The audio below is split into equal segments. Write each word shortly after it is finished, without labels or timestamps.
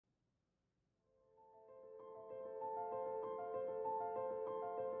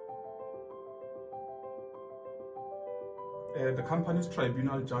The Companies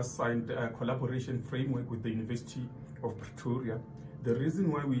Tribunal just signed a collaboration framework with the University of Pretoria. The reason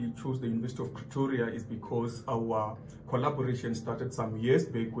why we chose the University of Pretoria is because our collaboration started some years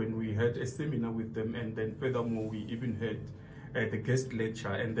back when we had a seminar with them, and then furthermore we even had the guest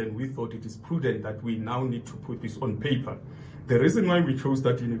lecture, and then we thought it is prudent that we now need to put this on paper. The reason why we chose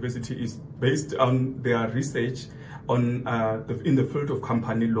that university is based on their research on in the field of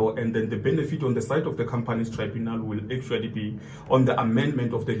company law, and then the benefit on the side of the Companies Tribunal will actually be on the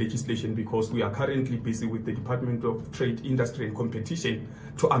amendment of the legislation, because we are currently busy with the Department of Trade, Industry and Competition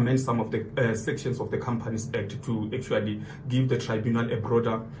to amend some of the sections of the Companies Act to actually give the tribunal a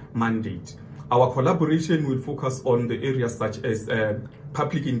broader mandate. Our collaboration will focus on the areas such as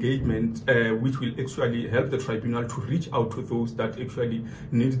public engagement, which will actually help the tribunal to reach out to those that actually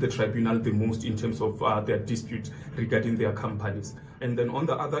need the tribunal the most in terms of their dispute regarding their companies. And then on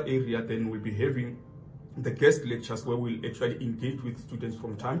the other area, then we'll be having the guest lectures where we'll actually engage with students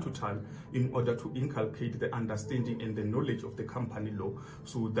from time to time in order to inculcate the understanding and the knowledge of the company law,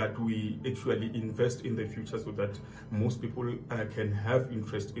 so that we actually invest in the future, so that most people can have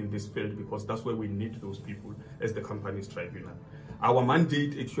interest in this field, because that's where we need those people as the Companies Tribunal. Our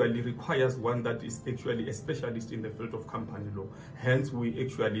mandate actually requires one that is actually a specialist in the field of company law. Hence, we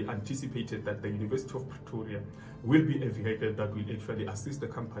actually anticipated that the University of Pretoria will be a vehicle that will actually assist the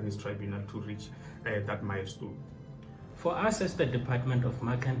Companies Tribunal to reach that milestone. For us as the Department of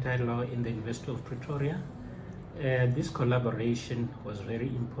Mercantile Law in the University of Pretoria, this collaboration was very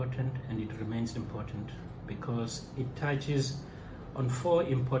important, and it remains important because it touches on 4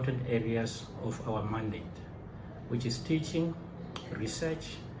 important areas of our mandate, which is teaching,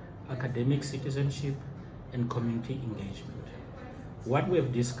 research, academic citizenship, and community engagement. What we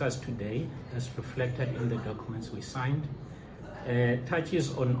have discussed today, as reflected in the documents we signed,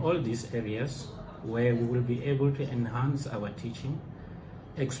 touches on all these areas where we will be able to enhance our teaching,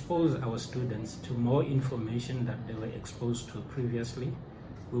 expose our students to more information that they were exposed to previously.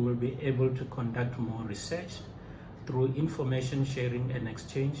 We will be able to conduct more research through information sharing and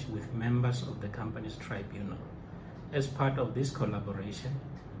exchange with members of the Companies Tribunal. As part of this collaboration,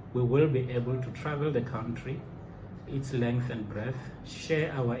 we will be able to travel the country, its length and breadth,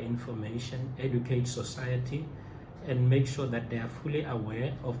 share our information, educate society, and make sure that they are fully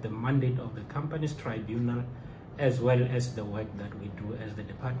aware of the mandate of the Companies Tribunal, as well as the work that we do as the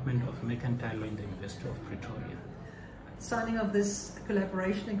Department of Mercantile Law in the University of Pretoria. Signing of this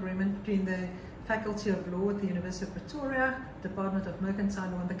collaboration agreement between the Faculty of Law at the University of Pretoria, Department of Mercantile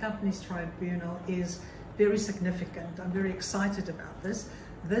Law and the Companies Tribunal is very significant. I'm very excited about this.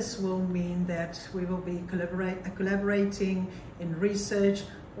 This will mean that we will be collaborating in research,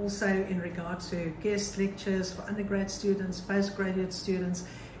 also in regard to guest lectures for undergrad students, postgraduate students,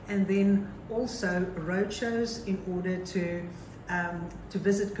 and then also roadshows in order to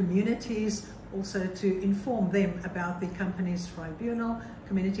visit communities, also to inform them about the Companies Tribunal.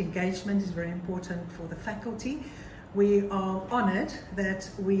 Community engagement is very important for the faculty. We are honored that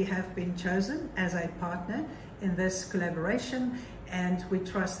we have been chosen as a partner in this collaboration, and we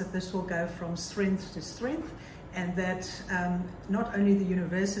trust that this will go from strength to strength, and that not only the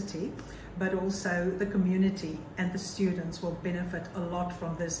university but also the community and the students will benefit a lot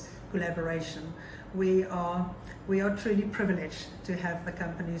from this collaboration. We are truly privileged to have the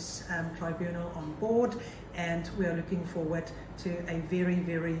Companies Tribunal on board, and we are looking forward to a very,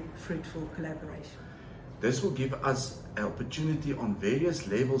 very fruitful collaboration. This will give us an opportunity on various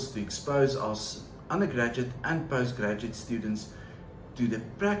levels to expose our undergraduate and postgraduate students to the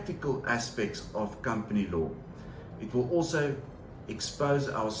practical aspects of company law. It will also expose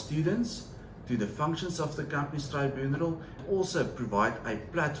our students to the functions of the Companies Tribunal, also provide a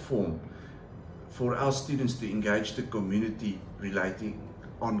platform for our students to engage the community relating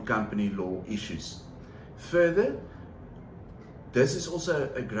on company law issues. Further, this is also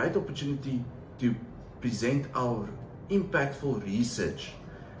a great opportunity to present our impactful research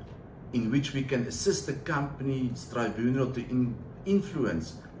in which we can assist the Companies Tribunal to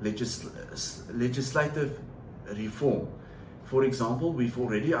influence legislative reform. For example, we've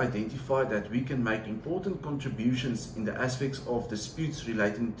already identified that we can make important contributions in the aspects of disputes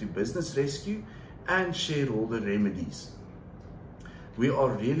relating to business rescue and shareholder remedies. We are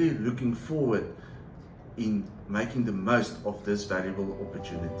really looking forward in making the most of this valuable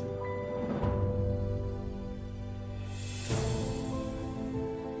opportunity.